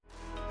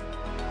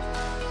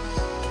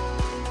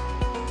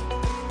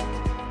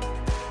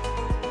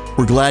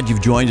We're glad you've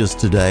joined us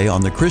today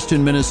on the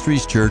Christian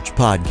Ministries Church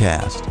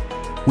podcast.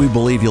 We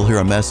believe you'll hear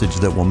a message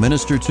that will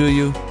minister to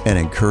you and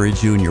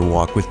encourage you in your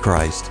walk with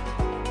Christ.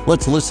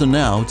 Let's listen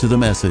now to the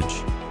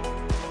message.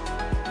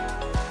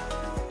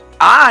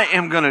 I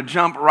am going to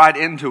jump right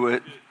into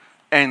it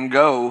and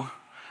go.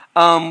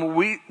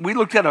 We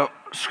looked at a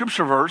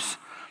scripture verse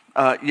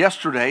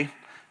yesterday,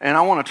 and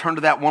I want to turn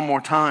to that one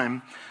more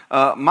time.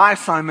 My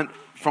assignment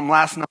from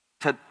last night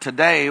to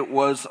today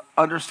was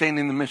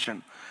understanding the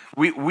mission.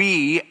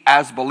 We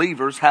as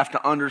believers have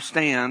to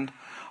understand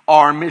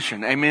our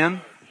mission.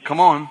 Amen?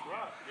 Come on.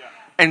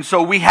 And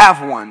so we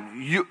have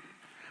one.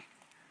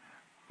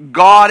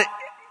 God,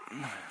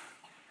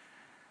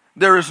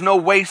 there is no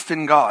waste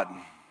in God.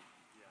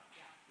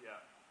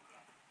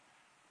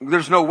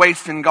 There's no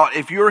waste in God.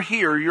 If you're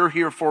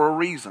here for a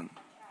reason.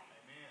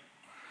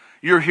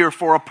 You're here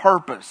for a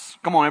purpose.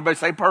 Come on, everybody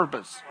say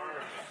purpose.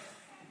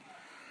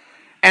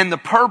 And the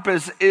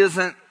purpose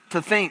isn't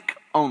to think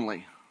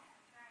only.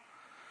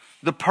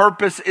 The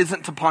purpose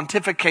isn't to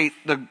pontificate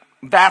the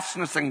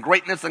vastness and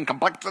greatness and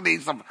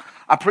complexities of,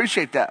 I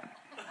appreciate that.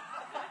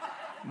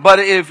 But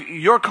if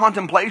your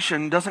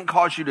contemplation doesn't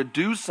cause you to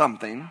do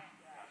something,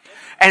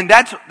 and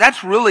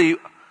that's really,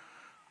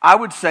 I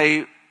would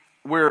say,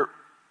 where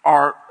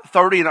our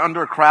 30 and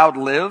under crowd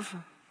live.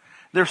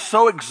 They're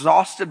so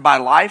exhausted by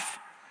life,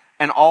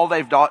 and all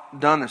they've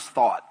done is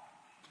thought.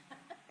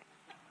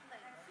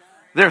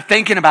 They're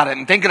thinking about it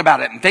and thinking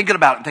about it and thinking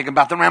about it and thinking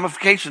about the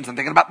ramifications and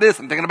thinking about this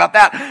and thinking about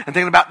that and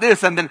thinking about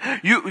this. And then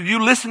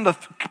you listen to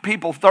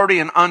people 30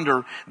 and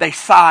under, they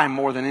sigh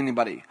more than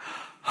anybody.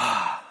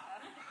 And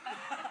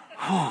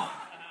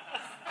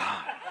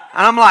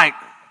I'm like,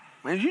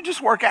 man, did you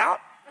just work out?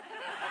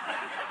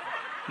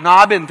 No,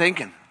 I've been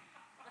thinking.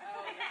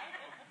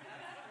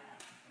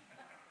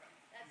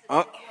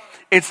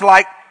 It's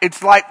like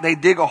they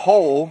dig a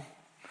hole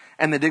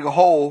and they dig a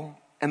hole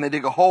and they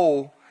dig a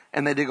hole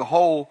and they dig a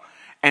hole,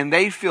 and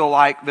they feel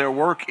like their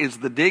work is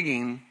the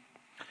digging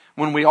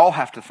when we all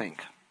have to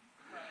think.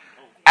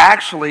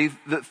 Actually,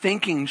 the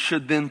thinking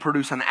should then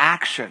produce an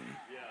action.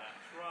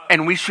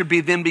 And we should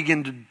then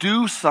begin to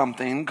do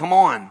something. Come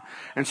on.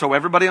 And so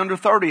everybody under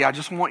 30, I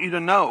just want you to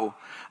know,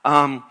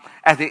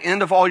 at the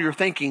end of all your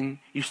thinking,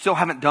 you still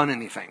haven't done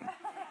anything.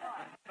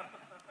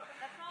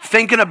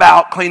 Thinking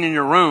about cleaning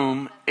your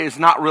room is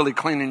not really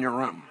cleaning your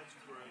room.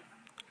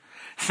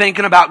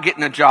 Thinking about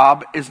getting a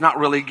job is not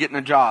really getting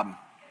a job.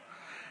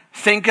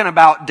 Thinking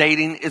about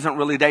dating isn't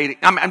really dating.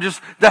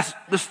 That's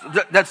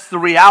the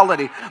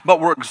reality.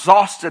 But we're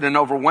exhausted and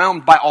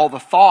overwhelmed by all the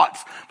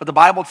thoughts. But the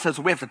Bible says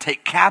we have to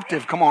take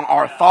captive, come on,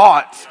 our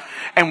thoughts.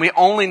 And we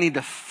only need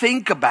to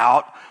think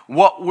about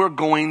what we're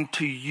going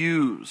to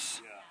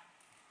use.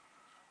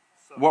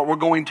 What we're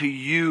going to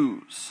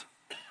use.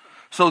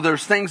 So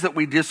there's things that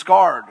we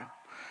discard.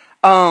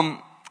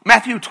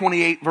 Matthew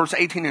 28, verse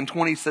 18 and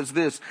 20 says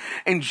this,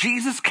 and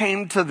Jesus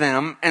came to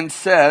them and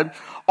said,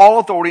 all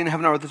authority in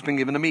heaven and earth has been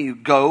given to me.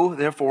 Go,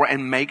 therefore,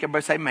 and make,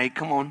 everybody say make,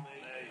 come on.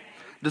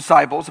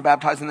 Disciples,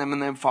 baptizing them in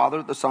the name of the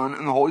Father, the Son,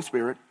 and the Holy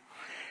Spirit,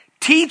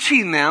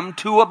 teaching them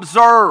to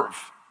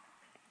observe.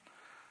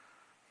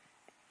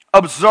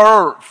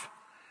 Observe.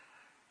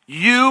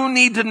 You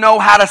need to know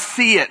how to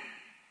see it.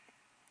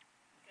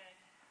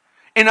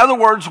 In other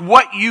words,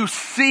 what you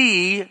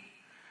see,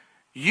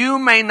 you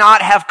may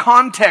not have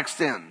context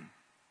in.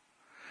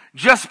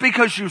 Just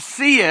because you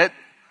see it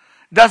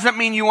doesn't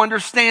mean you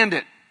understand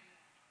it.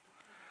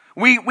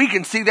 We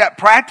can see that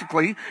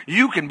practically.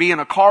 You can be in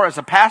a car as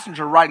a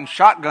passenger riding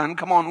shotgun,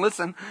 come on,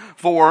 listen,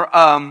 for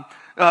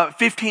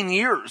 15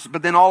 years.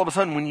 But then all of a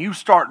sudden when you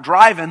start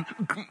driving,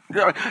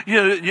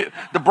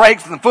 the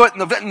brakes and the foot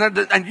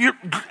and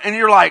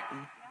you're like,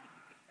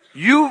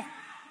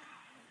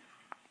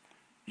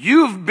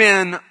 You've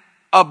been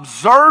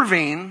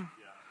observing,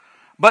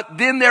 but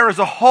then there is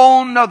a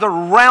whole nother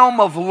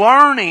realm of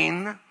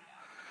learning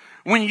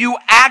when you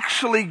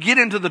actually get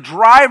into the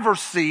driver's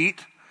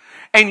seat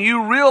and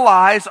you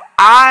realize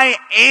I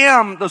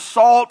am the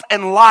salt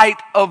and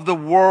light of the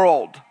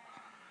world.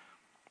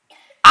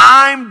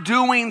 I'm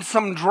doing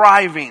some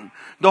driving.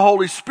 The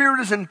Holy Spirit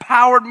has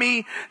empowered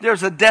me.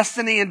 There's a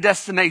destiny and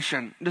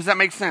destination. Does that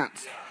make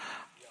sense?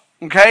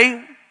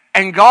 Okay?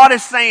 And God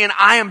is saying,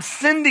 I am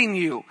sending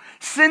you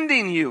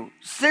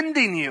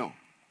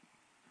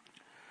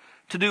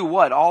to do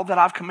what? All that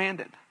I've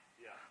commanded.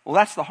 Well,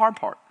 that's the hard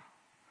part.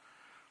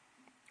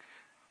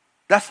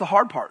 That's the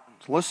hard part.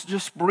 So let's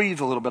just breathe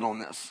a little bit on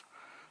this.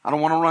 I don't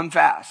want to run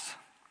fast.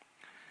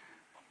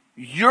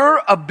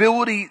 Your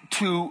ability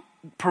to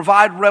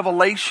provide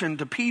revelation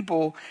to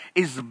people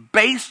is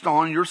based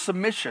on your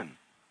submission,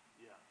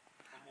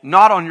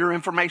 not on your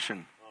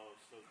information.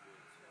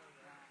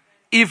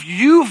 If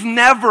you've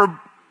never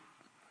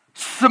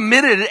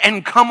submitted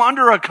and come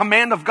under a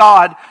command of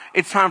God,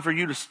 it's time for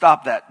you to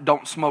stop that.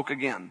 Don't smoke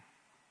again.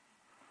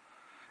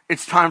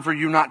 It's time for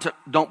you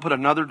don't put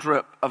another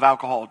drip of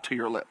alcohol to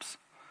your lips.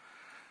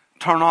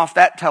 Turn off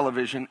that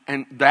television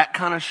and that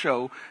kind of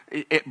show.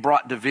 It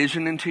brought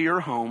division into your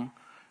home.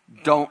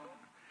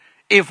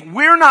 if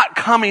we're not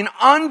coming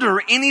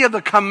under any of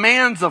the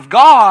commands of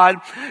God,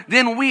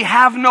 then we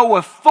have no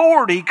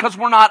authority because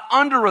we're not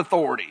under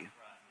authority.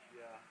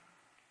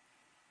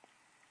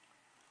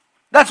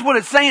 That's what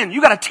it's saying.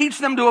 You got to teach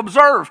them to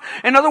observe.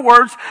 In other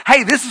words,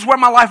 hey, this is where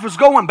my life was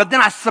going, but then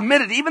I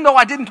submitted. Even though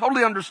I didn't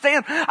totally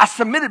understand, I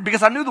submitted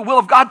because I knew the will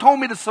of God told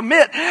me to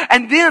submit.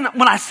 And then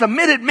when I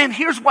submitted, man,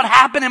 here's what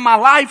happened in my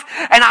life,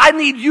 and I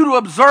need you to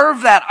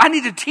observe that. I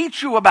need to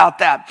teach you about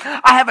that.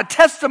 I have a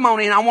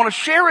testimony, and I want to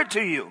share it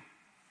to you.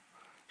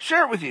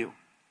 Share it with you.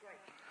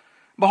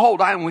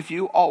 Behold, I am with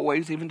you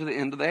always, even to the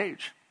end of the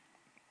age.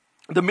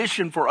 The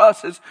mission for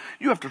us is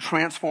you have to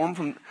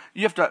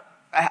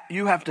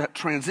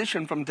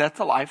transition from death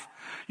to life.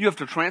 You have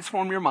to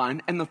transform your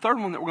mind. And the third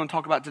one that we're going to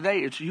talk about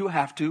today is you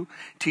have to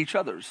teach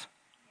others.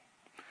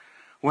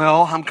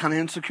 Well, I'm kind of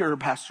insecure,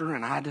 Pastor,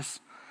 and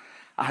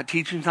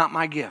teaching's not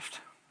my gift.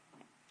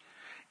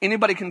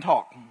 Anybody can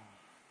talk.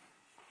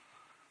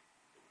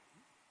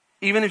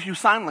 Even if you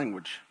sign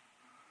language.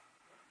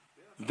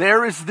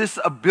 There is this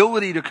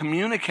ability to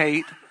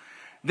communicate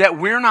that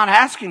we're not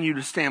asking you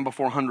to stand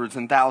before hundreds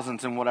and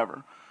thousands and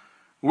whatever.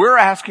 We're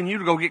asking you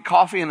to go get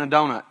coffee and a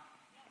donut.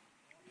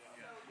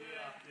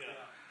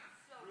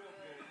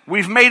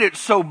 We've made it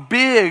so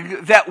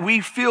big that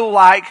we feel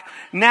like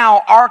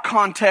now our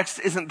context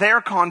isn't their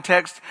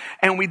context,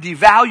 and we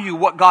devalue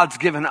what God's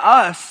given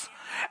us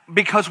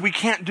because we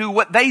can't do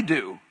what they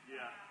do.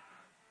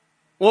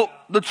 Well,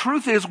 the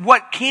truth is,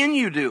 what can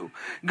you do?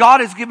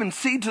 God has given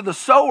seed to the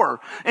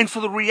sower. And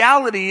so the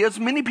reality is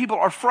many people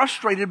are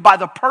frustrated by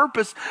the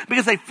purpose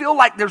because they feel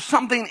like there's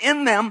something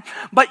in them,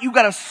 but you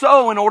got to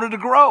sow in order to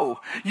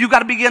grow. You got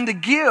to begin to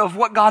give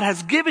what God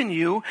has given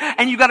you,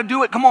 and you got to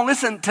do it. Come on,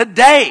 listen,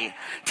 today,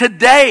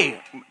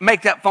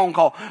 make that phone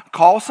call.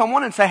 Call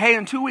someone and say, hey,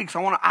 in 2 weeks,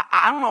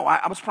 I don't know,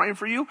 I was praying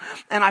for you,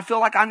 and I feel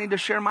like I need to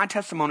share my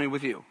testimony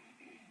with you.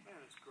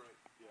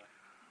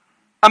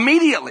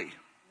 Immediately.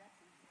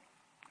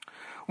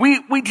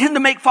 We tend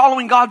to make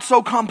following God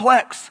so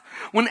complex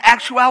when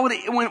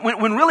actuality,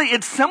 when really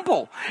it's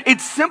simple.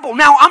 It's simple.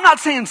 Now, I'm not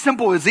saying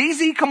simple is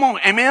easy. Come on,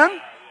 amen?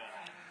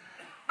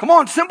 Come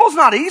on, simple's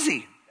not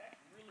easy.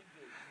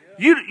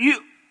 You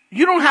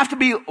don't have to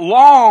be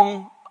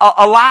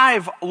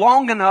alive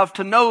long enough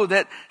to know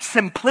that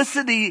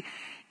simplicity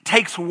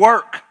takes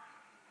work.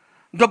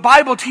 The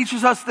Bible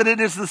teaches us that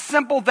it is the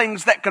simple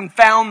things that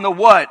confound the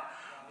what?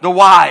 The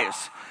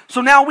wise. So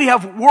now we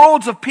have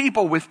worlds of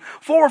people with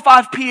 4 or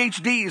 5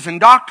 PhDs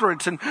and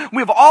doctorates, and we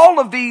have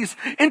all of these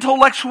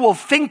intellectual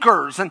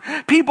thinkers and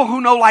people who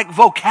know like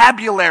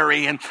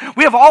vocabulary, and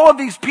we have all of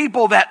these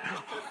people that,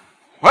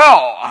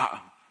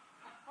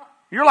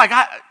 you're like,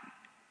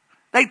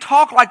 they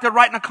talk like they're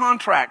writing a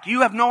contract.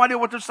 You have no idea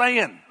what they're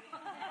saying.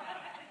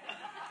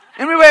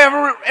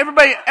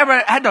 Everybody ever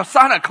had to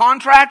sign a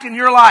contract, and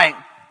you're like,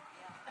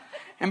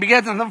 and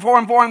begins in the 4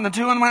 and 4 and the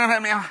 2 and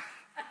 1.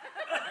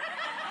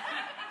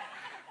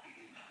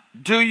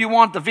 Do you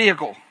want the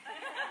vehicle?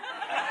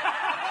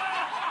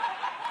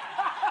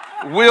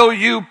 Will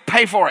you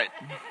pay for it?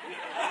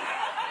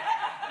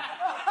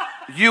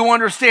 You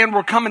understand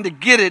we're coming to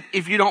get it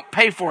if you don't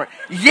pay for it.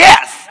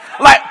 Yes!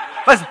 Like,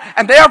 listen,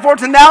 and therefore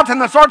to now to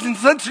the such and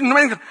such.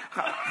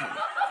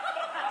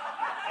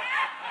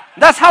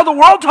 That's how the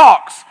world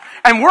talks.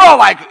 And we're all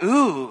like,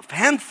 ooh,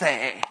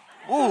 fancy.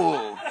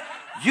 Ooh,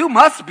 you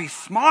must be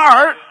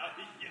smart.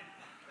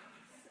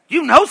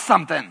 You know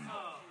something.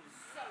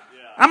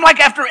 I'm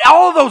like, after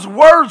all of those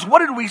words, what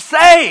did we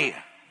say?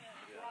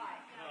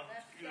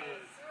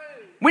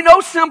 We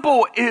know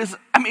simple is,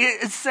 I'm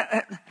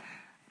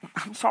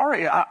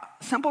sorry,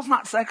 simple's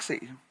not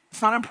sexy.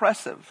 It's not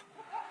impressive.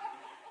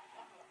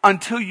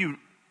 Until you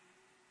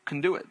can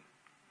do it.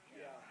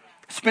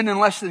 Spending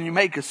less than you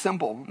make is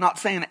simple. Not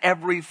saying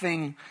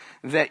everything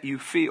that you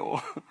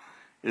feel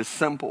is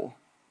simple.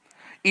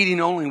 Eating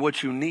only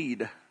what you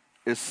need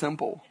is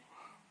simple.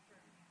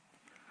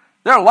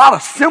 There are a lot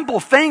of simple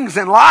things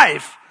in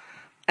life.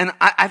 And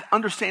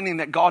understanding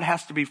that God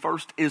has to be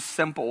first is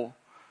simple.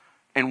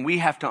 And we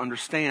have to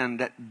understand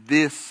that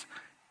this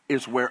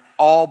is where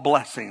all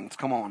blessings,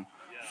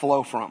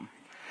 flow from.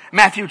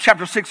 Matthew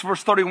chapter 6,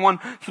 verse 31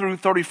 through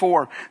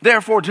 34.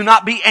 Therefore, do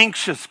not be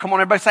anxious. Come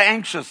on, everybody say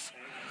anxious.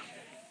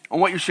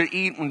 On what you should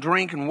eat and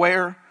drink and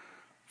wear.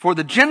 For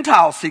the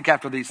Gentiles seek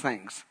after these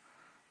things.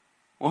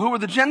 Well, who were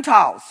the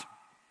Gentiles?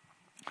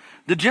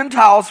 The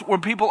Gentiles were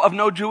people of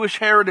no Jewish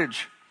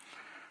heritage.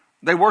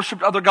 They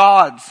worshiped other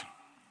gods.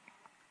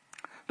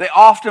 They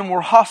often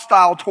were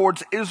hostile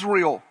towards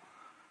Israel.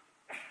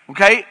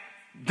 Okay?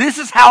 This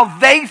is how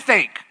they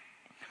think.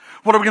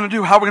 What are we going to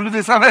do? How are we going to do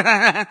this?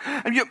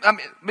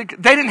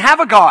 They didn't have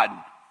a God.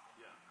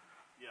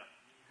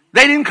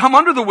 They didn't come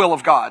under the will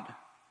of God.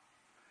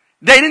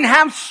 They didn't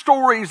have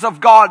stories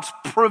of God's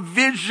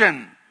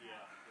provision.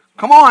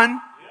 Come on.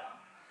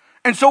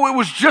 And so it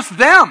was just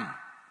them.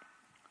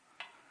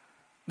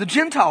 The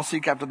Gentiles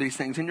seek after these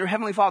things, and your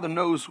heavenly Father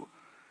knows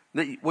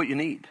what you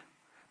need.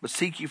 But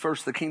seek ye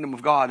first the kingdom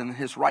of God and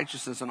his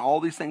righteousness, and all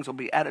these things will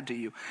be added to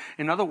you.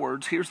 In other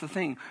words, here's the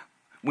thing.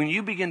 When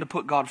you begin to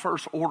put God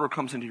first, order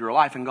comes into your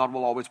life, and God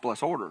will always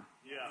bless order.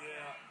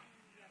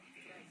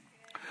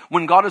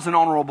 When God is an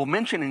honorable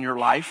mention in your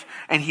life,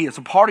 and He is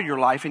a part of your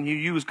life, and you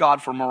use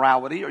God for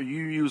morality, or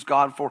you use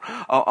God for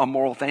a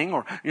moral thing,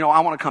 or I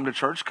want to come to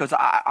church because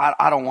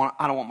I don't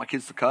want my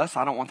kids to cuss.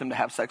 I don't want them to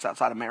have sex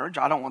outside of marriage.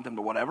 I don't want them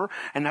to whatever,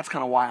 and that's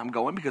kind of why I'm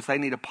going, because they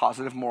need a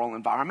positive moral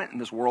environment in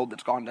this world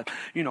that's gone to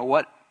in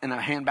a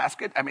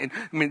handbasket.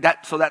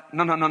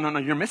 No,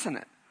 you're missing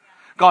it.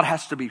 God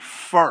has to be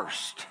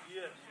first.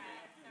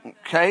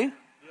 Okay.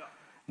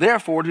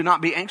 Therefore, do not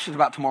be anxious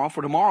about tomorrow,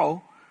 for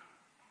tomorrow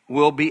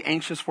will be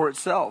anxious for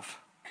itself.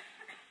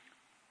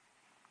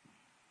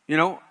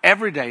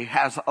 Every day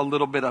has a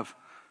little bit of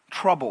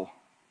trouble.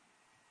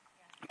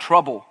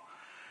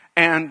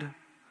 And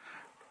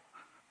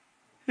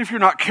if you're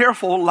not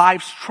careful,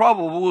 life's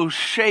trouble will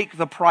shake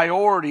the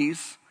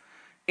priorities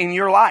in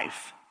your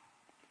life.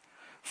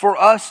 For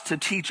us to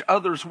teach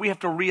others, we have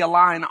to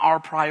realign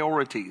our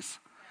priorities.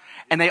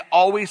 And they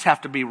always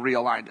have to be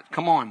realigned.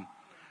 Come on.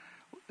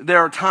 There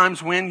are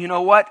times when,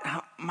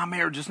 my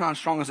marriage is not as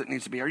strong as it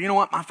needs to be. Or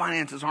my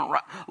finances aren't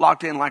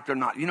locked in like they're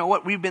not. There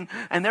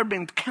have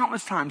been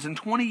countless times in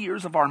 20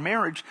 years of our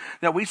marriage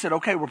that we said,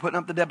 okay, we're putting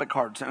up the debit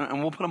cards and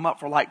we'll put them up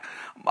for like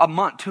a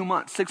month, 2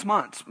 months, 6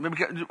 months.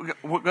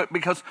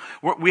 Because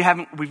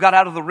we've got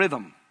out of the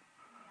rhythm. Good.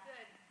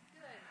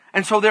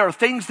 And so there are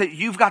things that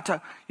you've got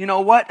to,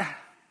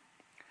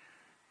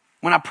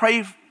 when I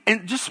pray,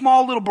 and just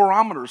small little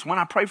barometers, when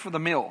I pray for the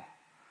meal,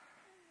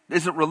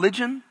 is it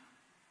religion?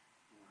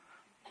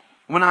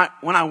 When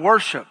I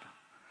worship,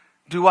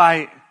 do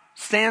I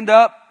stand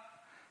up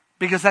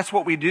because that's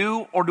what we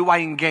do, or do I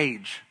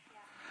engage?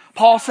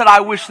 Paul said,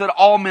 I wish that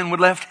all men would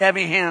lift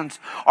heavy hands.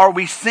 Are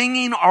we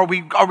singing? Are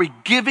we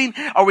giving?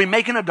 Are we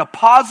making a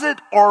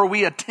deposit, or are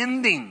we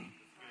attending?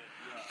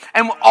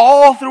 And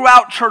all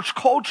throughout church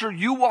culture,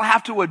 you will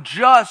have to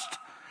adjust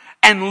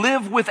and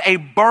live with a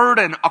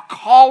burden, a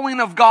calling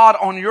of God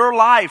on your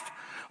life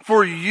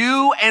for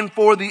you and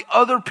for the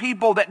other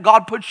people that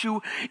God puts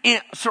you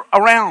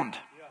around.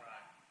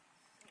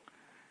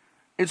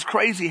 It's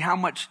crazy how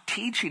much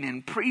teaching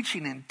and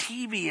preaching and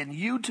TV and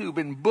YouTube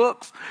and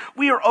books,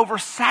 we are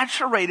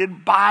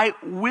oversaturated by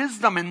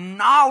wisdom and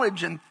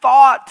knowledge and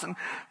thoughts and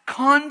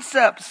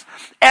concepts.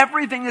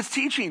 Everything is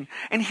teaching.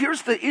 And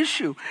here's the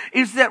issue,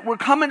 is that we're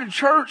coming to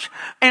church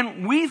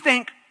and we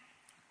think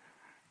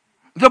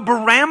the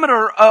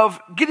parameter of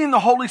getting the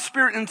Holy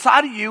Spirit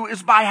inside of you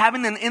is by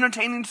having an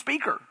entertaining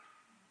speaker.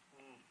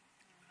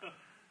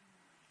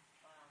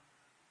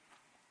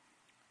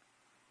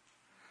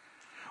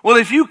 Well,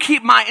 if you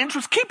keep my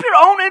interest, keep your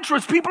own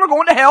interest. People are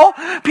going to hell.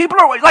 People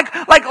are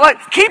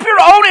like, keep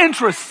your own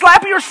interest.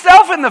 Slap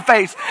yourself in the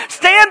face.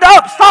 Stand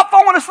up. Stop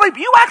falling asleep.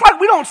 You act like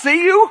we don't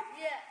see you.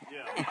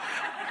 Yeah.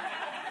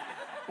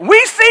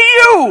 We see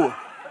you.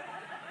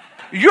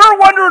 You're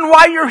wondering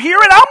why you're here,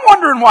 and I'm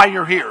wondering why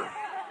you're here.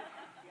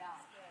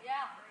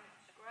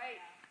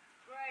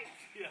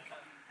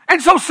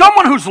 And so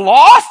someone who's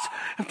lost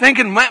and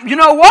thinking, you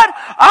know what?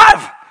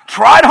 I've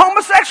tried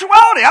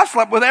homosexuality. I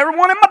slept with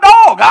everyone in my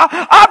dog.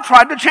 I've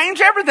tried to change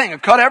everything. I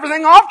cut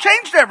everything off,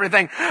 changed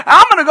everything.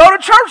 I'm going to go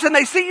to church, and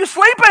they see you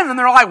sleeping, and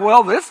they're like,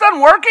 well, this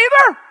doesn't work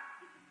either.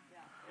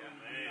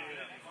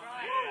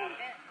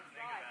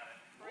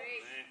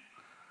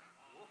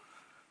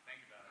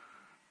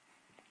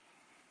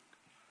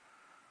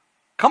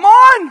 Come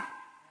on.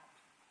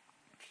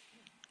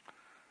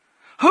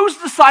 Who's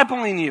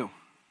discipling you?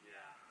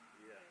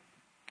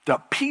 The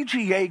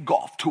PGA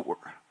Golf Tour.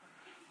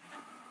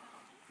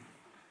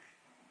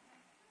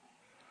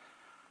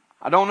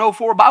 I don't know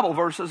 4 Bible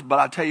verses, but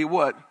I tell you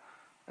what,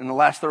 in the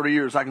last 30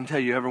 years, I can tell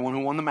you everyone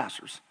who won the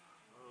Masters.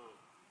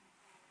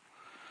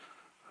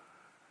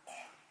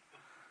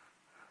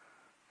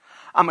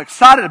 I'm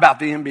excited about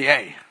the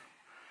NBA,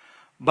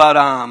 but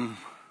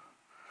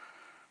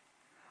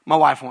my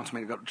wife wants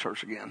me to go to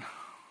church again.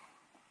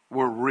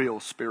 We're real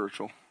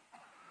spiritual.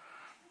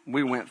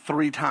 We went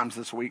 3 times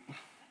this week.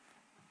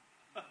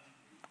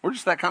 We're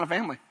just that kind of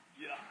family.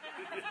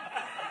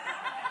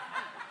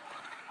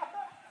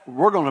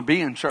 We're going to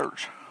be in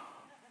church.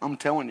 I'm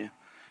telling you.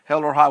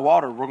 Hell or high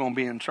water, we're going to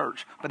be in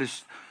church. But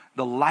it's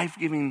the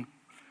life-giving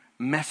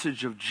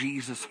message of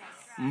Jesus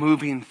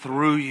moving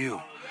through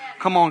you.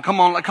 Come on.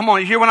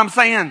 You hear what I'm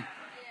saying?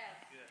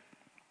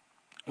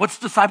 What's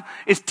disciple?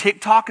 Is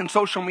TikTok and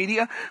social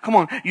media? Come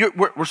on, we're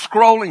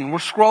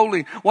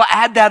scrolling. Well,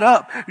 add that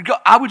up.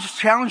 I would just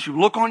challenge you,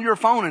 look on your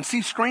phone and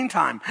see screen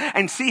time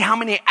and see how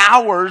many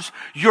hours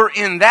you're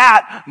in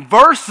that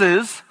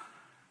versus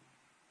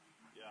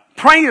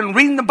praying,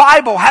 reading the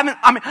Bible.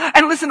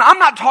 And listen, I'm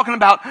not talking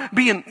about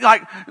being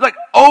like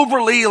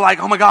overly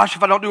like, oh my gosh,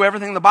 if I don't do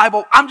everything in the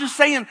Bible. I'm just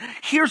saying,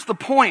 here's the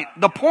point.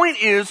 The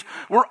point is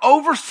we're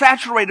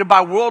oversaturated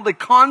by worldly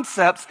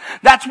concepts.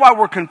 That's why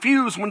we're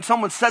confused when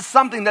someone says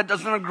something that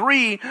doesn't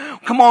agree.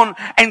 Come on.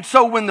 And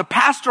so when the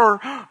pastor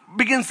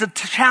begins to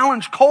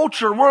challenge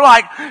culture, we're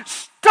like,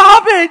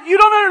 stop it. You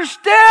don't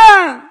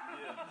understand.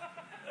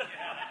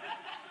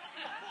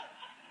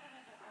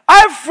 I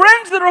have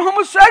friends that are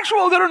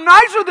homosexual that are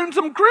nicer than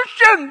some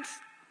Christians.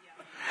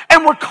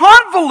 And we're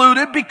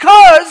convoluted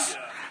because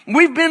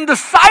we've been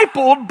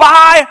discipled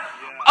by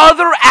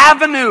other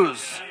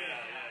avenues.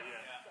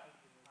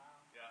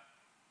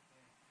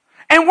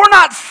 And we're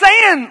not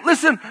saying,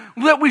 listen,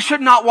 that we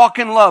should not walk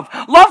in love.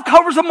 Love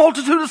covers a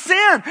multitude of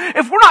sin.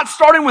 If we're not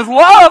starting with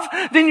love,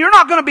 then you're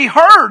not going to be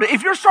heard.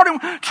 If you're starting,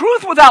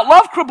 truth without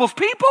love cripples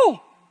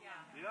people.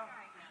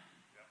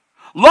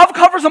 Love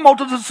covers a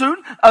multitude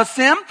of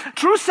sin.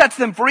 Truth sets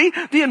them free.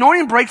 The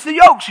anointing breaks the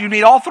yokes. You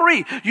need all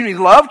three. You need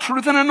love,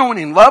 truth, and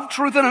anointing. Love,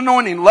 truth, and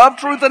anointing. Love,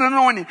 truth, and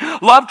anointing.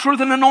 Love,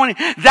 truth, and anointing.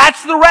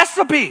 That's the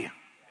recipe.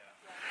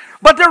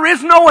 But there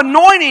is no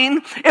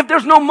anointing if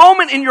there's no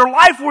moment in your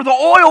life where the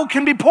oil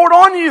can be poured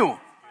on you.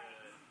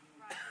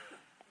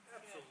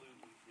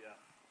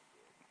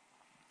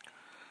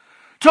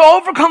 To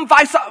overcome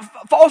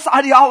false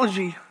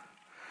ideology,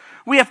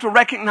 we have to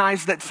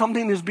recognize that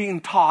something is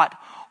being taught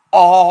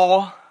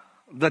all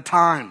the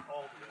time.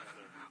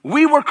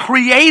 We were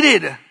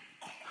created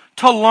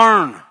to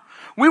learn.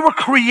 We were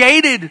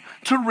created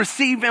to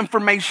receive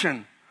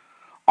information.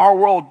 Our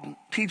world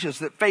teaches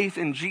that faith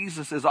in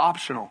Jesus is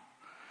optional.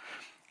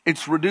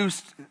 It's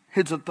reduced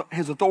his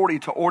authority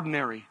to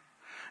ordinary.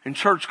 And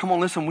church, come on,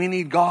 listen, we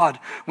need God.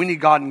 We need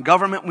God in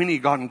government. We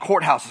need God in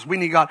courthouses. We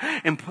need God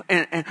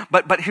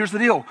but here's the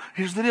deal.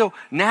 Here's the deal.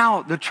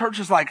 Now the church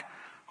is like,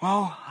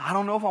 well, I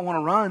don't know if I want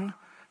to run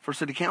for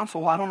city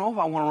council. I don't know if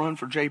I want to run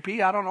for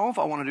JP. I don't know if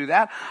I want to do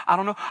that. I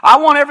don't know. I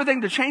want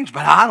everything to change,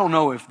 but I don't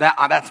know if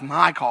that's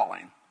my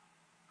calling.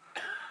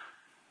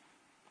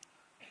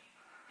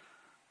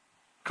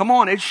 Come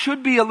on, it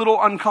should be a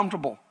little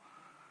uncomfortable.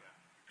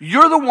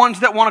 You're the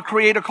ones that want to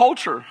create a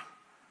culture.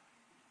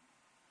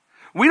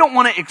 We don't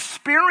want to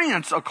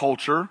experience a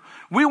culture.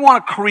 We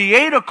want to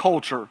create a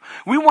culture.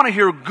 We want to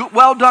hear,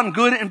 well done,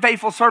 good and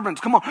faithful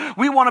servants. Come on.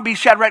 We want to be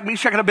Shadrach,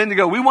 Meshach, and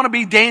Abednego. We want to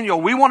be Daniel.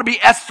 We want to be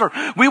Esther.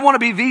 We want to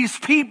be these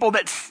people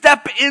that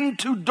step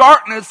into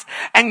darkness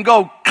and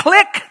go,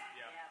 click.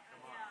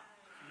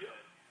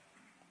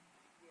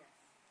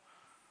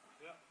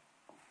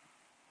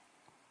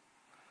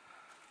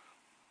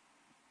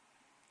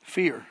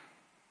 Fear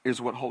is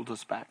what holds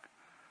us back.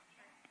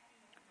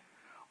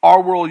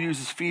 Our world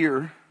uses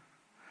fear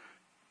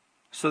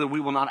so that we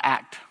will not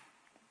act.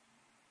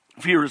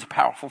 Fear is a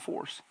powerful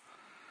force.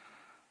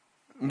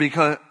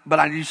 But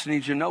I just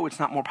need you to know it's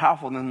not more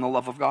powerful than the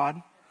love of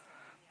God,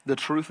 the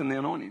truth, and the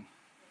anointing.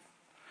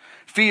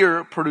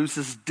 Fear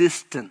produces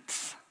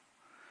distance.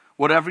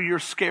 Whatever you're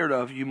scared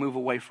of, you move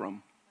away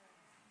from.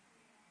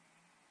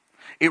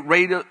 It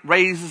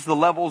raises the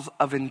levels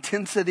of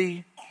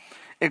intensity.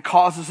 It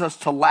causes us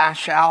to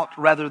lash out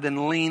rather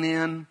than lean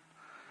in.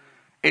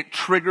 It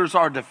triggers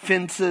our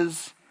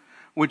defenses,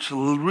 which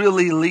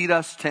really lead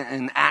us to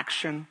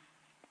inaction.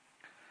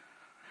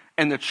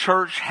 And the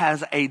church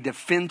has a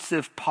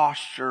defensive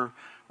posture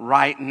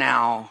right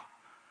now.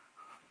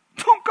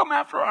 Don't come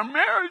after our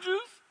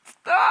marriages.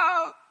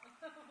 Stop.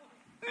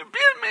 You're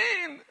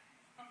being mean.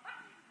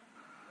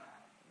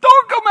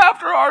 Don't come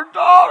after our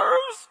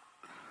daughters.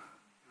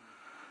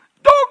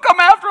 Don't come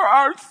after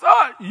our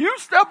son. You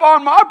step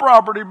on my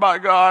property, by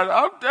God.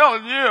 I'm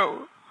telling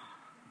you.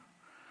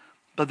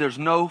 But there's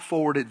no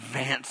forward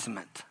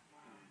advancement.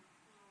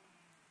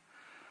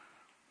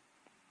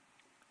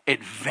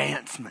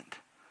 Advancement.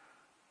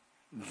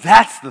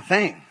 That's the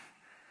thing.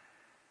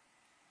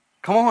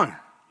 Come on.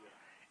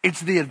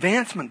 It's the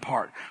advancement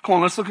part. Come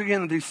on, let's look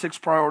again at these 6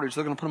 priorities.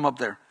 They're going to put them up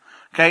there.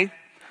 Okay?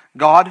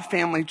 God,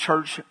 family,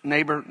 church,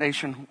 neighbor,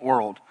 nation,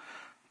 world.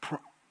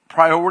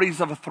 Priorities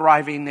of a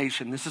thriving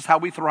nation. This is how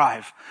we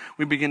thrive.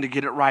 We begin to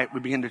get it right. We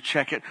begin to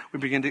check it.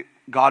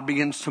 God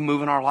begins to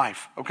move in our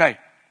life. Okay.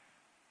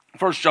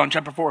 1 John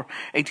chapter 4,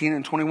 18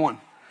 and 21.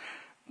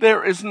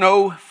 There is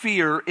no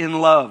fear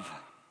in love.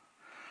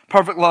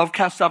 Perfect love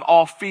casts out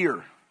all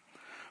fear.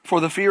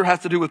 For the fear has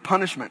to do with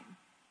punishment.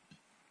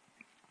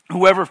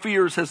 Whoever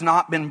fears has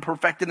not been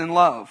perfected in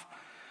love.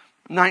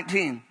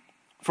 19.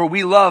 For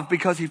we love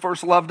because he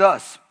first loved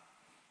us.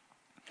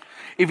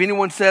 If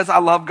anyone says, I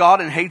love God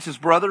and hates his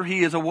brother,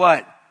 he is a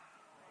what?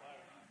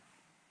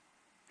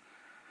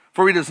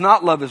 For he does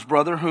not love his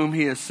brother whom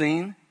he has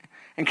seen,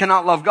 and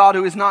cannot love God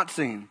who is not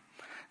seen.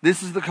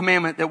 This is the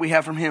commandment that we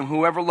have from him.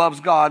 Whoever loves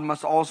God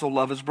must also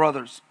love his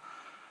brothers.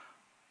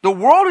 The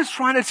world is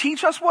trying to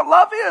teach us what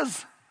love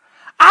is.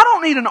 I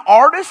don't need an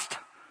artist.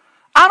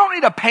 I don't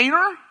need a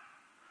painter.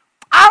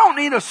 I don't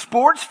need a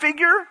sports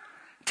figure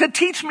to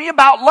teach me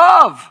about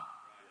love.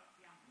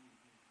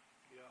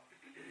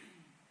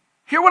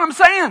 Hear what I'm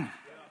saying?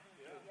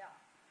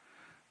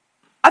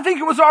 I think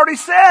it was already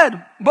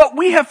said, but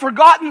we have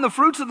forgotten the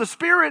fruits of the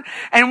Spirit,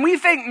 and we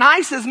think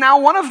nice is now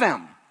one of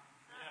them.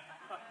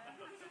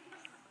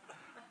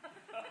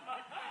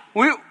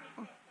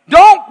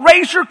 Don't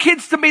raise your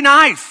kids to be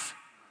nice.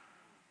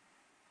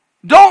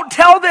 Don't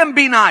tell them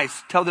be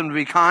nice. Tell them to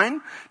be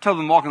kind. Tell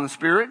them to walk in the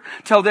Spirit.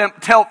 Tell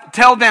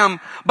them.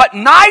 But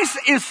nice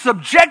is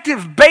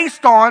subjective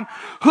based on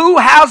who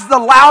has the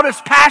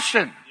loudest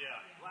passion.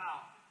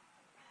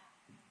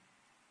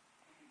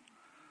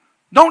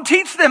 Don't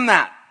teach them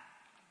that.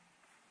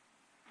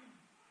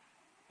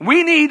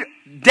 We need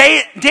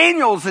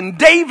Daniels and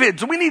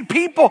Davids. We need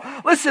people.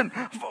 Listen,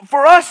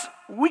 for us,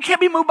 we can't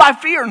be moved by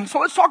fear. And so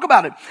let's talk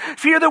about it.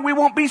 Fear that we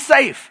won't be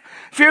safe.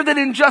 Fear that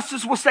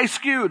injustice will stay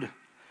skewed.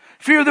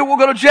 Fear that we'll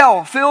go to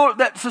jail. Fear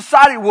that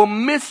society will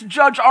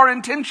misjudge our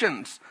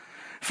intentions.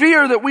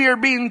 Fear that we are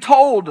being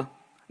told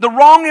the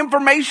wrong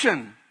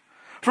information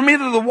from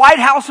either the White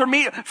House or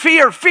me.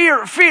 Fear,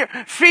 fear, fear,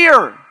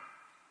 fear.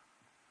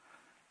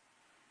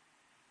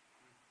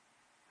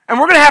 And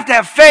we're going to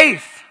have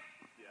faith.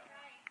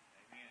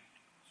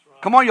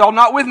 Come on, y'all,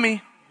 not with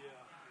me.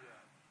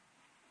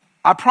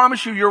 I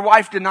promise you, your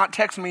wife did not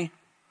text me.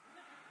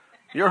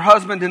 Your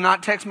husband did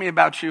not text me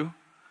about you.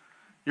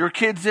 Your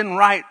kids didn't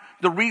write.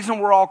 The reason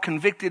we're all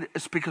convicted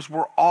is because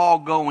we're all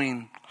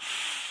going,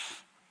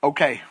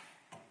 okay.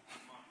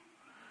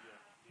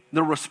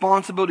 The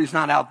responsibility is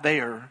not out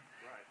there.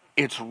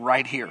 It's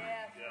right here.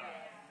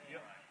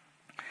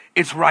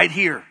 It's right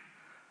here.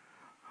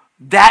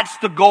 That's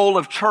the goal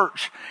of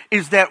church,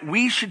 is that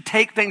we should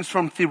take things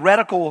from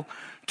theoretical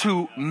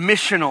to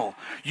missional.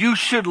 You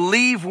should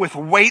leave with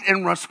weight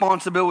and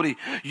responsibility.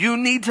 You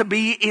need to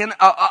be in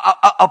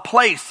a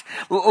place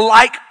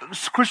like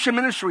Christian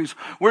Ministries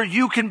where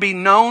you can be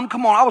known.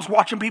 Come on, I was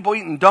watching people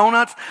eating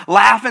donuts,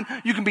 laughing.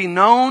 You can be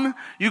known,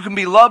 you can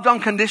be loved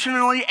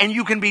unconditionally, and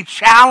you can be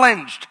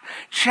challenged.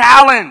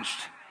 Challenged.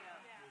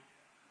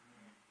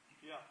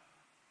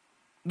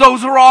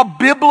 Those are all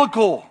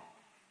biblical.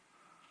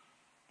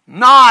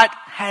 Not,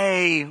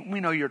 hey, we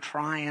know you're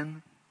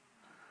trying.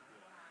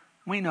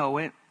 We know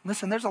it.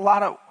 Listen, there's a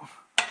lot of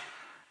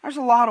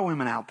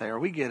women out there.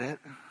 We get it.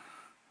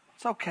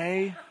 It's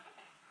okay.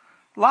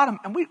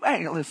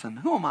 Hey, listen,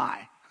 who am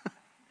I?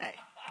 Hey.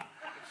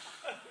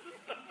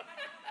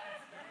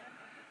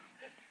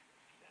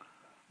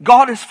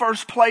 God is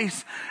first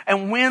place,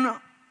 and when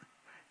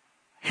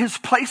His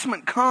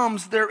placement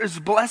comes, there is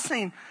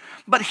blessing.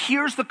 But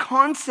here's the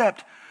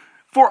concept.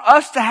 For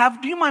us to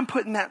have, do you mind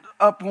putting that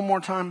up one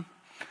more time?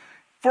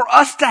 For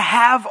us to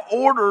have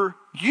order,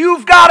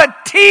 you've got to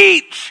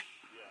teach.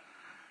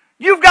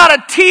 You've got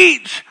to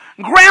teach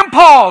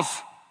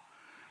grandpas.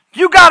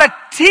 You've got to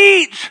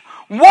teach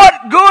what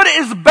good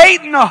is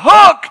baiting a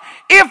hook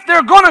if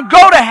they're going to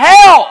go to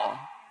hell.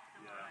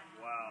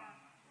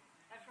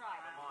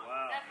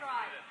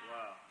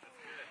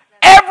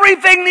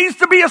 Everything needs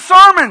to be a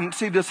sermon.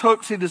 See this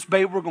hook, see this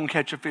bait, we're going to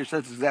catch a fish.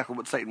 That's exactly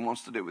what Satan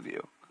wants to do with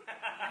you.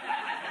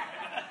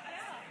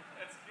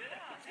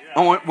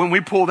 When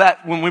we pull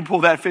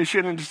that fish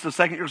in just a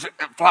second, you're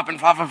flopping,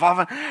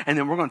 and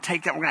then we're going to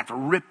take that. We're going to have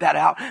to rip that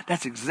out.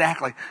 That's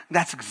exactly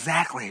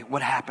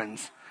what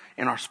happens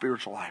in our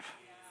spiritual life.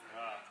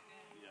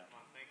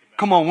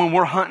 Come on, when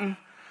we're hunting,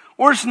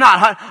 we're just not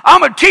hunting.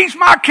 I'm going to teach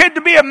my kid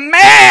to be a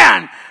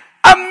man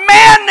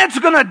that's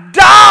going to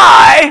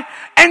die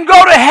and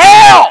go to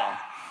hell.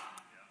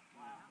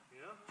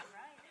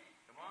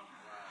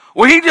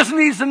 Well, he just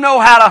needs to know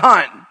how to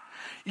hunt.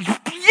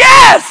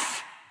 Yes.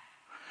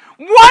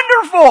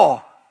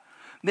 Wonderful!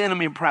 The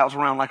enemy prowls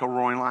around like a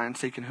roaring lion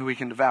seeking who he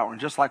can devour. And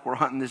just like we're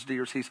hunting this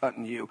deer, he's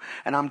hunting you.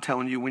 And I'm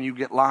telling you, when you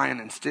get lying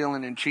and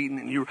stealing and cheating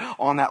and you're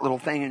on that little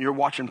thing and you're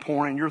watching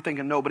porn and you're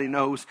thinking nobody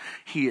knows,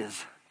 he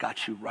has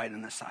got you right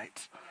in the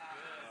sights.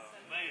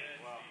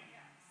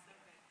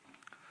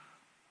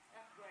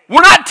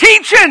 We're not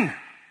teaching.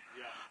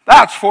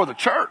 That's for the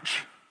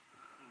church.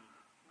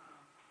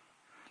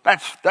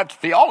 That's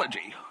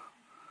theology.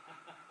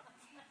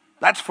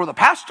 That's for the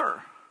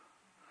pastor.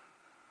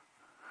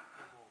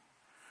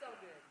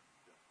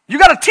 You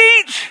got to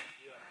teach.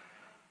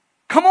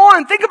 Come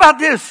on, think about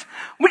this.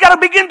 We got to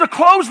begin to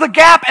close the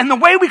gap, and the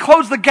way we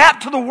close the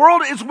gap to the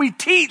world is we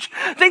teach.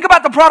 Think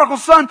about the prodigal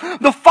son.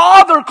 The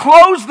father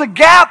closed the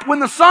gap when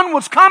the son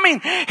was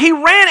coming. He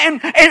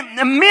ran, and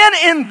men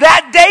in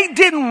that day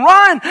didn't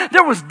run.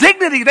 There was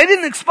dignity. They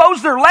didn't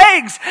expose their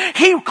legs.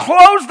 He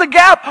closed the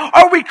gap.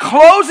 Are we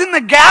closing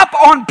the gap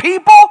on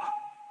people?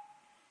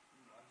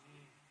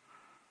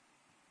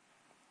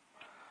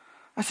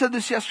 I said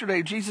this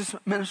yesterday. Jesus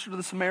ministered to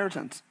the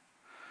Samaritans.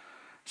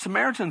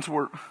 Samaritans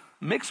were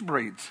mixed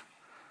breeds.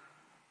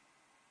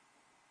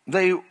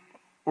 They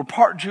were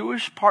part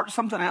Jewish, part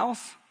something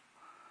else.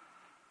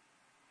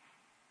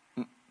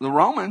 The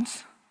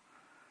Romans,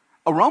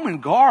 a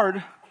Roman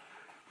guard,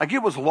 like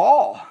it was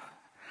law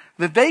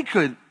that they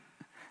could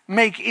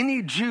make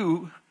any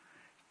Jew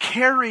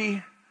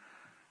carry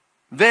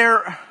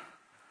their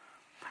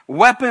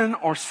weapon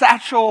or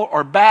satchel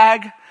or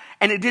bag,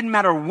 and it didn't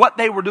matter what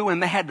they were doing.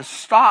 They had to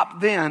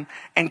stop then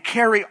and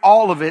carry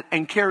all of it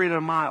and carry it a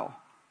mile.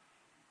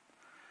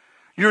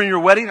 You're in your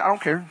wedding? I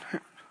don't care.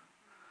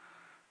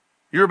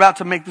 You're about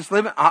to make this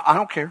living? I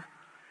don't care.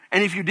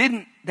 And if you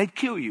didn't, they'd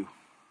kill you.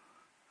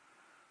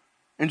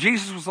 And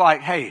Jesus was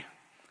like, hey,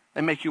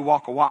 they make you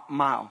walk a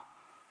mile.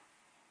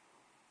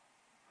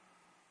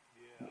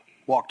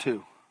 Walk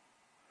 2.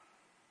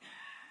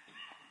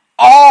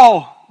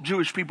 All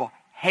Jewish people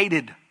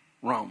hated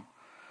Rome.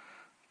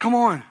 Come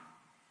on.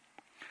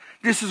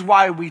 This is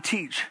why we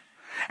teach.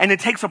 And it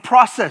takes a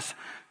process.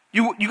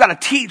 You got to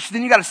teach,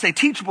 then you got to stay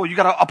teachable. You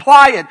got to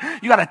apply it.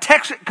 You got to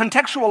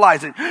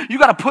contextualize it. You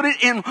got to put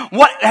it in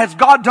what has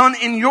God done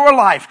in your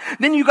life.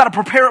 Then you got to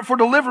prepare it for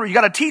delivery. You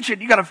got to teach it.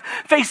 You got to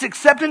face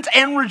acceptance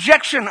and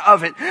rejection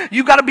of it.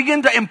 You got to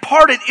begin to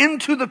impart it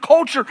into the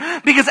culture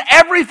because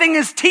everything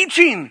is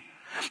teaching.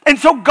 And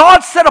so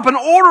God set up an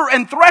order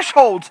and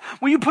thresholds.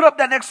 Will you put up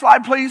that next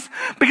slide, please?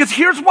 Because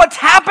here's what's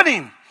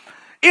happening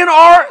in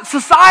our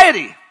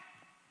society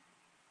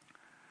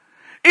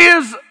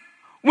is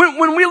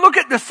when we look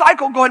at the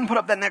cycle, go ahead and put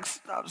up that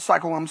next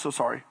cycle. I'm so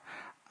sorry.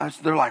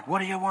 They're like, what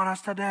do you want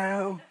us to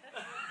do?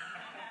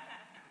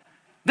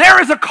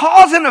 There is a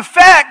cause and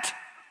effect,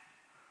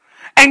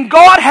 and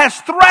God has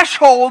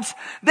thresholds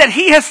that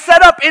He has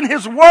set up in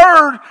His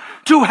Word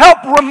to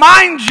help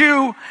remind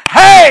you,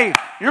 hey,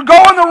 you're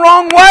going the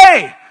wrong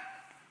way.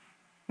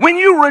 When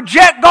you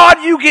reject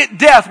God, you get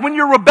death. When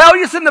you're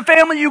rebellious in the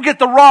family, you get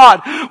the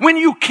rod. When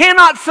you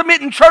cannot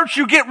submit in church,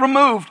 you get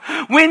removed.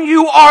 When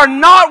you are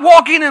not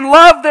walking in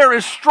love, there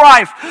is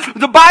strife.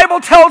 The Bible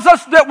tells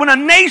us that when a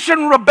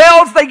nation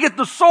rebels, they get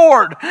the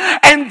sword.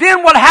 And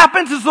then what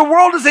happens is the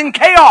world is in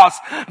chaos.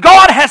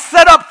 God has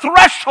set up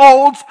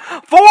thresholds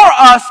for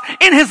us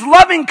in His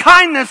loving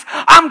kindness.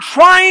 I'm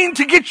trying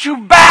to get you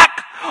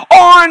back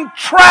on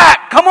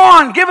track. Come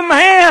on, give Him a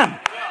hand.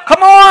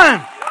 Come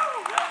on.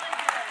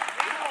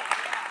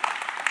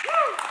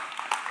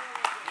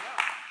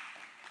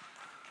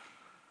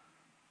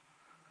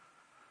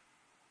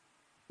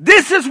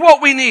 This is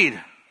what we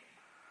need.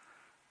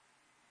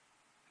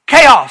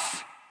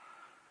 Chaos.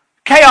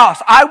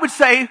 Chaos. I would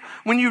say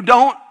when you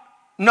don't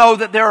know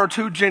that there are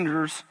two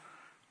genders,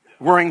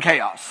 we're in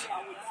chaos.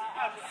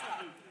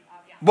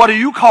 What do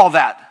you call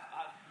that?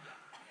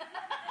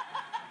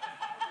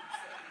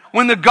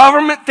 When the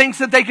government thinks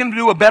that they can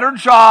do a better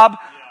job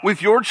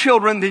with your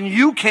children than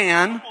you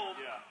can.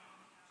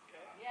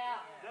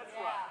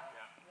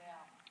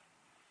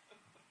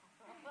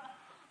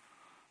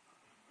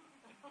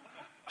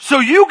 So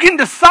you can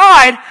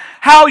decide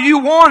how you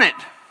want it.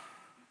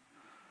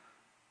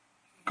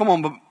 Come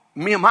on, but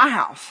me and my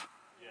house,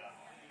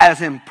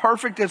 as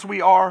imperfect as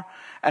we are,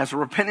 as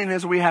repenting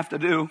as we have to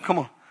do, come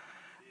on,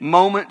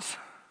 moments.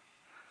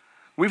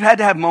 We've had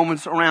to have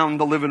moments around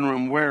the living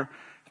room where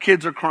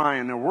kids are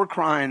crying or we're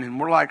crying and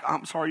we're like,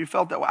 I'm sorry you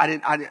felt that way.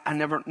 I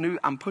never knew,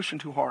 I'm pushing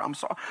too hard. I'm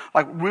sorry.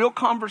 Like real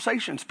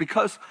conversations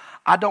because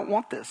I don't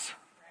want this.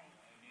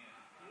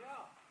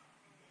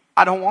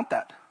 I don't want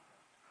that.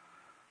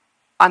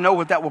 I know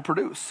what that will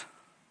produce.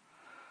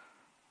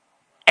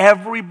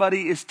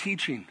 Everybody is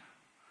teaching.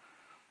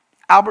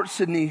 Albert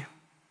Sidney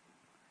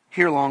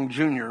Hirlong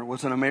Jr.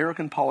 was an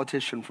American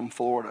politician from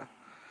Florida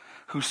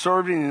who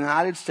served in the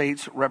United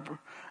States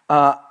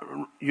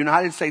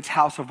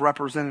House of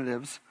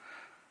Representatives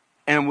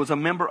and was a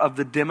member of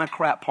the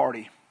Democrat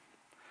Party.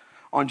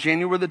 On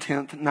January the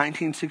 10th,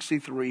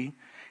 1963,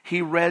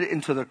 he read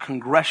into the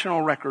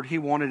congressional record, he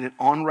wanted it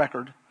on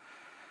record,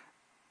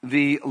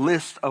 the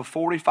list of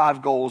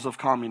 45 goals of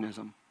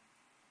communism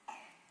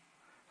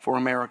for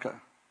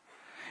America.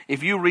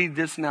 If you read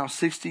this now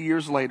 60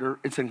 years later,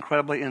 it's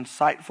incredibly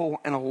insightful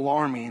and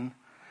alarming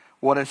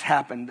what has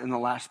happened in the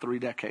last 3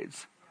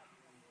 decades.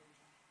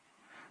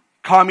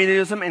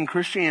 Communism and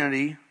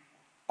Christianity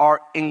are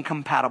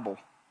incompatible.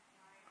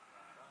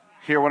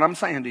 Hear what I'm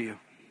saying to you.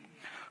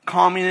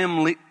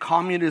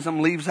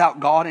 Communism leaves out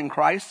God in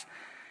Christ.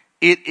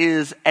 It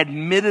is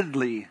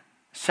admittedly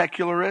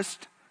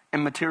secularist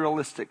and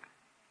materialistic.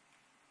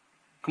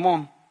 Come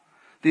on.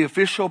 The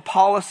official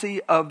policy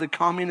of the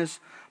Communist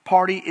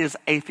Party is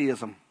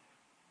atheism.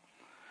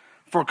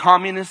 For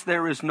communists,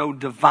 there is no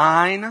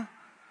divine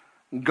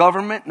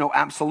government, no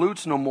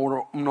absolutes, no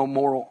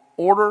moral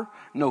order,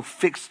 no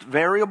fixed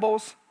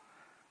variables,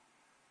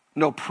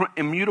 no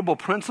immutable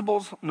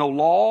principles, no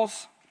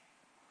laws.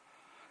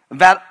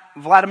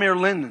 Vladimir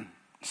Lenin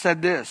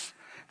said this,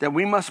 that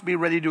we must be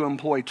ready to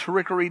employ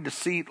trickery,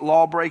 deceit,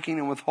 law-breaking,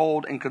 and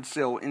withhold and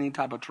conceal any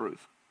type of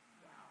truth.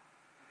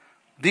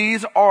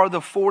 These are the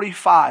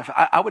 45.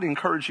 I would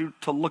encourage you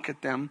to look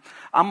at them.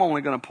 I'm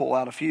only going to pull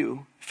out a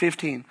few.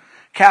 15.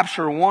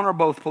 Capture one or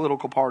both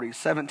political parties.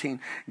 17.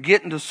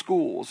 Get into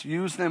schools.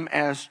 Use them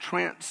as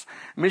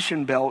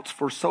transmission belts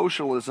for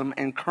socialism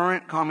and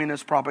current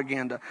communist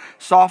propaganda.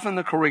 Soften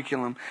the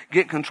curriculum.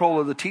 Get control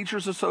of the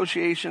teachers'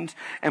 associations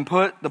and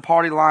put the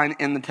party line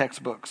in the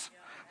textbooks.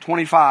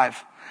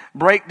 25.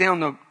 Break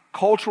down the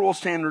cultural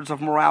standards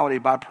of morality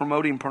by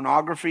promoting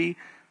pornography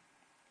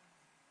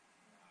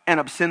and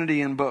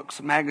obscenity in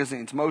books,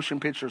 magazines, motion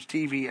pictures,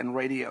 TV, and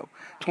radio.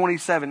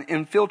 27.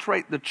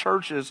 Infiltrate the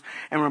churches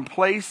and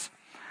replace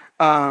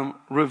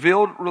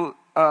revealed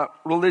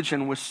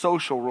religion with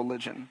social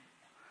religion.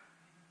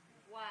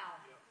 Wow.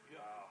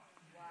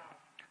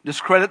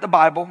 Discredit the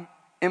Bible.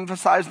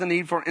 Emphasize the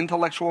need for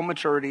intellectual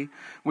maturity,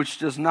 which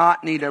does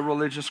not need a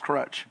religious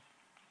crutch.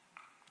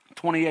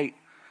 28.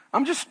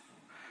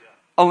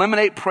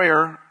 Eliminate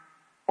prayer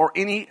or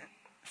any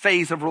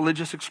phase of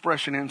religious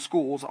expression in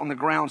schools on the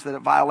grounds that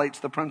it violates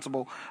the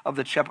principle of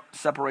the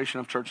separation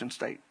of church and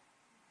state.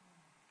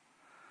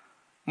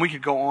 We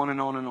could go on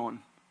and on and on.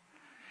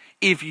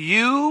 If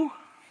you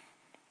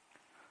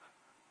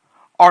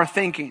are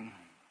thinking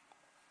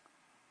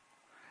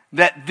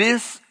that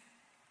this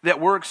that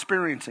we're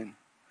experiencing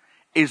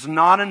is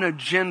not an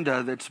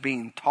agenda that's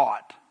being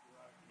taught,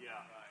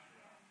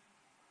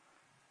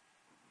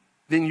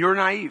 then you're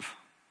naive.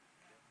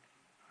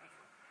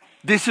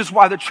 This is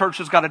why the church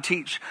has got to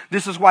teach.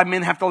 This is why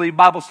men have to lead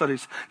Bible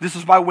studies. This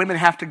is why women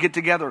have to get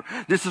together.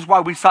 This is why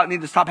we need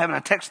to stop having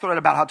a text thread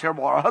about how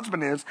terrible our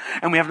husband is,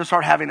 and we have to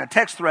start having a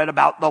text thread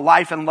about the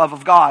life and love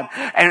of God,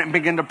 and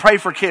begin to pray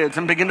for kids,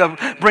 and begin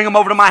to bring them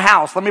over to my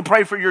house. Let me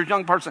pray for your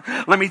young person.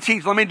 Let me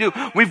teach. Let me do.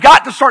 We've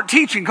got to start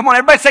teaching. Come on,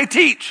 everybody say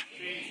teach.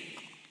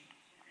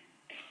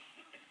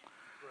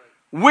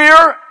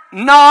 We're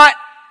not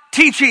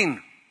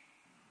teaching.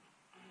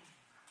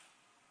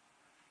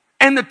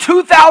 And the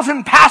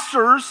 2,000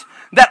 pastors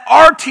that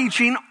are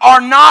teaching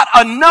are not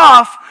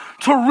enough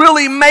to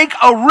really make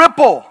a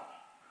ripple.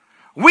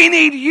 We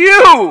need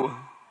you.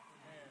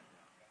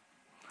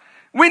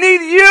 We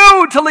need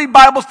you to lead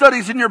Bible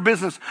studies in your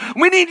business.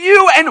 We need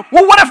you. And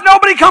well, what if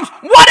nobody comes?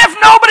 What if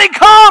nobody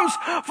comes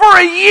for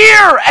a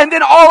year and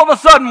then all of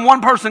a sudden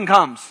one person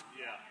comes?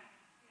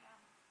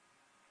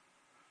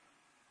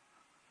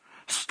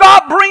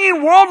 Stop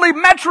bringing worldly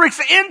metrics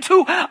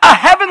into a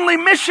heavenly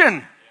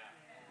mission.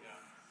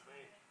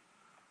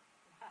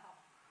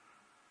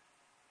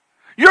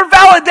 Your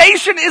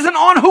validation isn't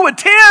on who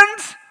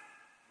attends.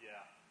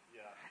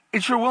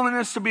 It's your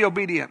willingness to be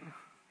obedient.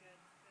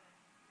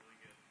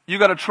 You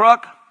got a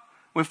truck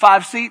with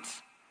 5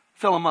 seats,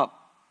 fill them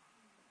up.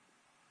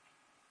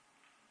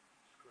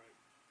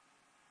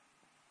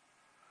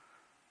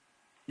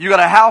 You got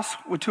a house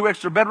with 2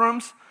 extra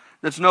bedrooms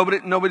that's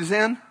nobody's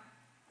in.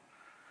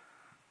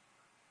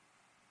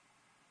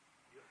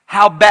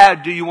 How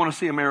bad do you want to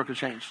see America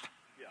changed?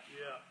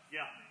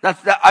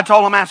 That's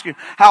all I'm asking.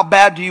 How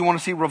bad do you want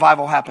to see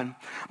revival happen?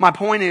 My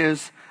point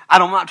is,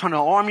 I'm not trying to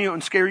alarm you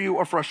and scare you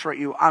or frustrate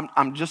you.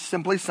 I'm just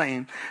simply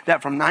saying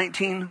that from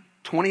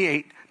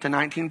 1928 to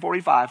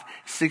 1945,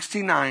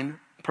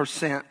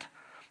 69%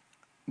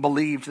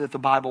 believed that the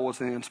Bible was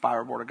the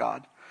inspired Word of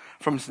God.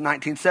 From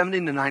 1970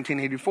 to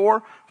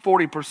 1984,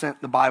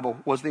 40% the Bible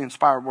was the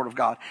inspired Word of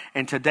God.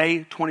 And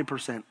today,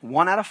 20%,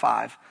 1 out of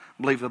 5,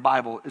 believe the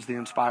Bible is the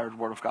inspired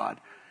Word of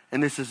God.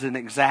 And this is an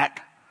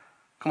exact,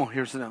 come on,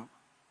 here's the note.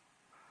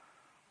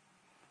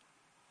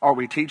 Are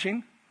we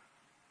teaching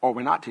or are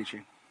we not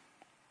teaching?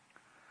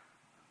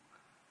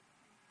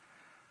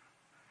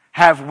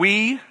 Have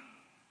we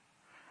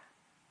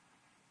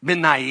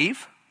been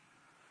naive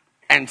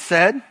and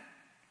said,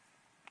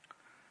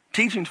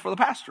 teaching's for the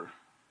pastor?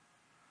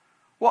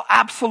 Well,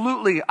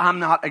 absolutely, I'm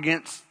not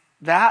against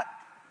that.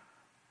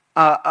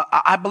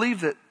 I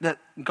believe that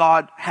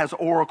God has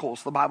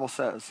oracles, the Bible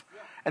says,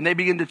 and they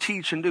begin to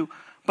teach and do.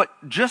 But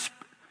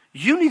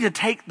you need to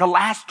take the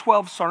last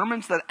 12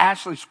 sermons that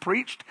Ashley's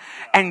preached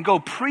and go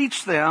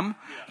preach them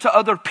to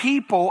other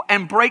people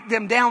and break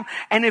them down.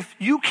 And if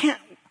you can't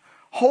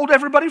hold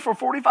everybody for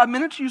 45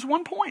 minutes, use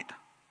one point.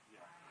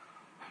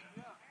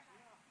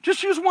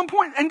 Just use one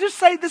point and just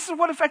say, this is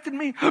what affected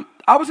me.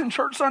 I was in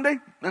church Sunday,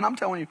 and I'm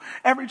telling you,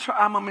 every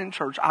time I'm in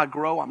church, I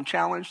grow, I'm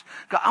challenged.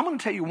 I'm going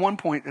to tell you one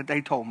point that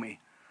they told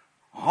me.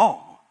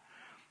 Oh.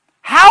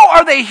 How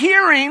are they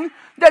hearing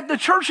that the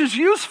church is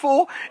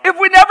useful if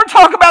we never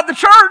talk about the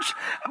church,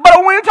 but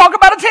only talk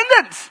about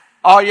attendance?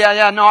 Oh,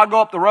 yeah, no, I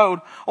go up the road.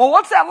 Well,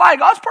 what's that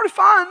like? Oh, it's pretty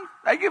fun.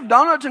 They give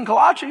donuts and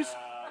kolaches.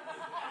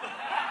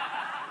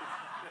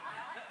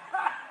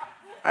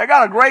 I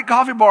got a great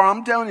coffee bar.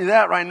 I'm telling you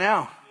that right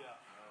now.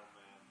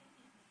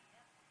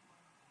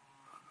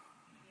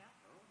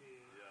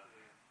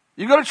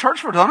 You go to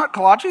church for donut,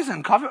 kolaches,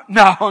 and coffee?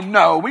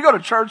 No. We go to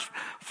church.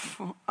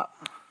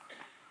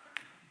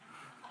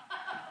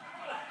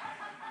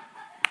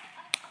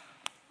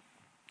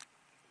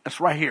 That's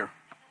right here.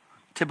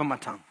 Tip of my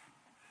tongue.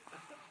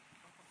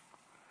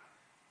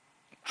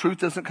 Truth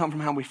doesn't come from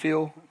how we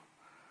feel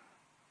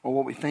or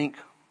what we think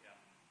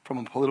from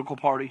a political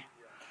party.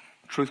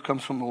 Truth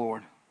comes from the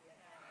Lord.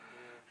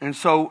 And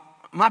so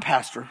my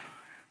pastor,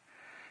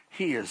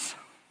 it's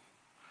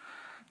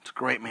a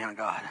great man of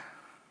God.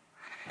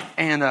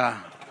 And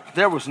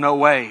there was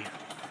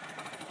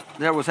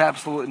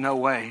absolutely no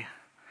way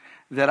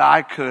that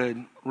I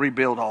could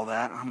rebuild all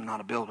that. I'm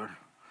not a builder.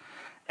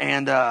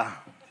 And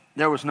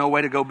there was no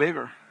way to go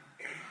bigger.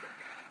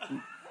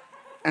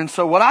 And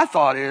so what I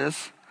thought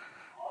is,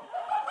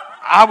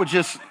 I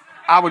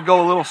would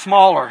go a little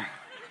smaller.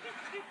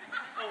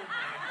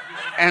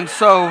 And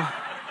so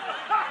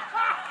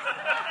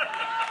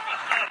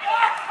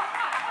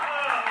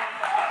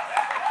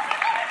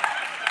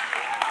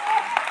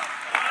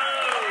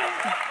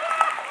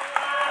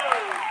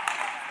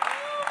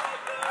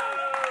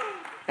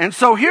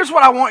here's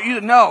what I want you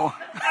to know.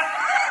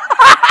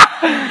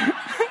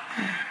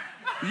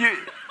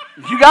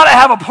 You got to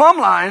have a plumb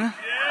line.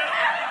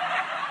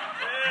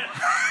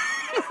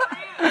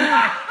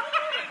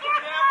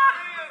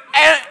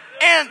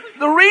 And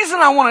the reason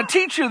I want to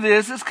teach you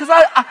this is because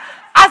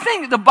I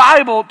think the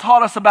Bible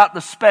taught us about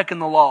the speck in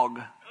the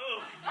log.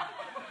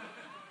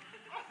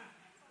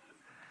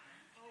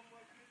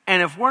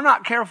 And if we're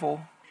not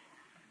careful,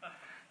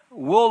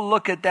 we'll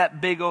look at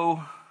that big old...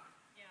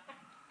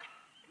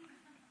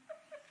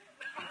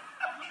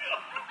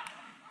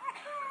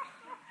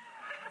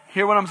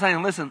 Hear what I'm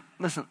saying? Listen.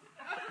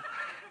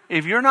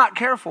 If you're not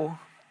careful,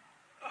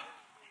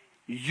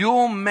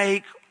 you'll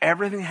make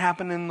everything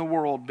happen in the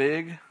world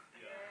big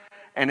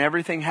and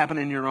everything happen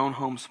in your own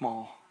home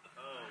small.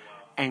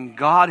 And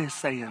God is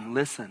saying,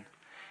 listen,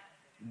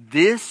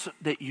 this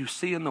that you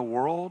see in the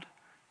world,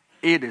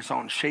 it is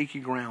on shaky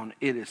ground.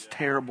 It is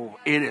terrible.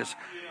 It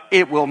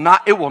will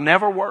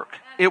never work.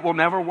 It will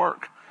never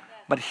work.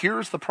 But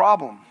here's the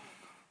problem.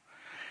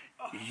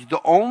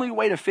 The only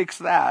way to fix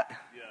that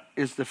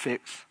is to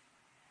fix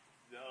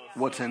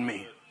what's in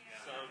me.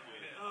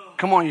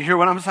 Come on, you hear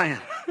what I'm saying?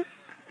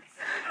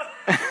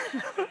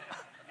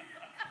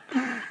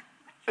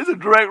 It's a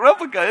direct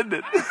replica, isn't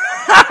it?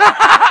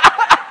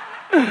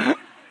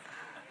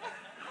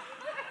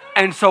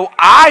 And so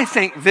I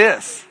think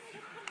this.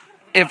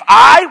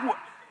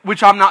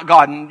 Which I'm not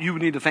God, and you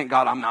need to thank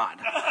God I'm not.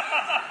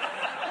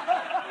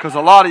 Because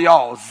a lot of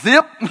y'all,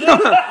 zip.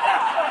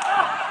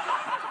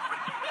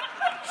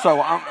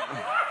 So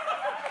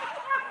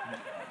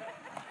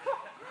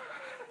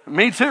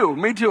Me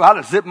too. I'd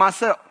have zipped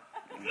myself.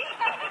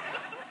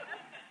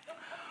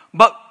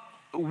 But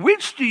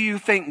which do you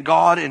think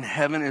God in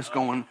heaven is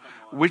going,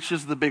 which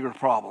is the bigger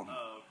problem?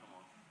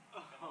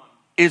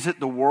 Is it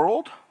the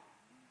world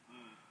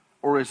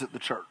or is it the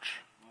church?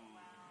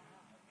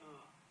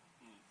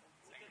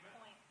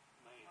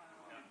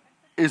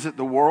 Is it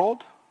the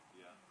world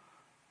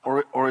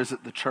or is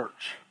it the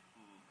church?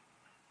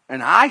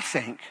 And I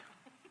think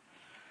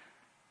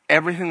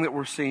everything that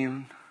we're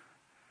seeing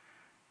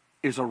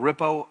is a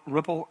ripple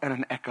and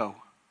an echo,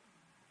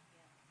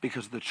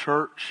 because the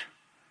church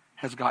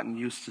has gotten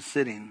used to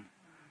sitting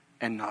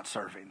and not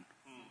serving.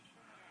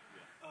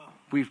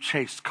 We've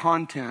chased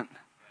content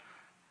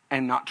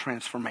and not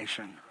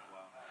transformation.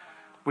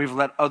 We've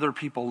let other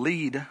people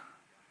lead,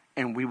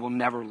 and we will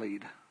never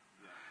lead.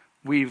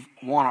 We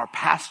want our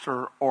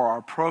pastor or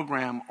our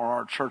program or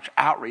our church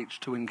outreach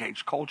to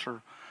engage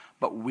culture,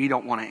 but we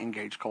don't want to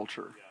engage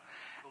culture.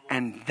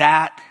 And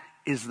that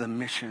is the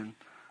mission.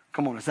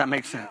 Come on, does that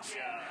make sense?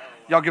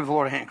 Y'all give the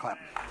Lord a hand clap.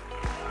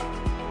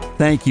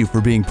 Thank you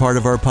for being part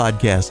of our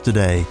podcast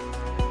today.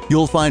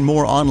 You'll find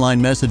more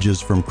online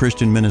messages from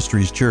Christian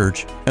Ministries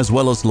Church, as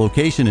well as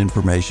location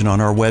information on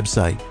our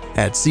website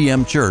at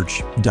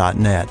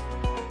cmchurch.net.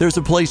 There's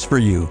a place for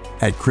you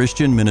at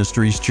Christian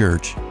Ministries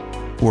Church,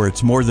 where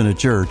it's more than a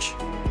church,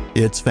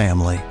 it's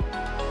family.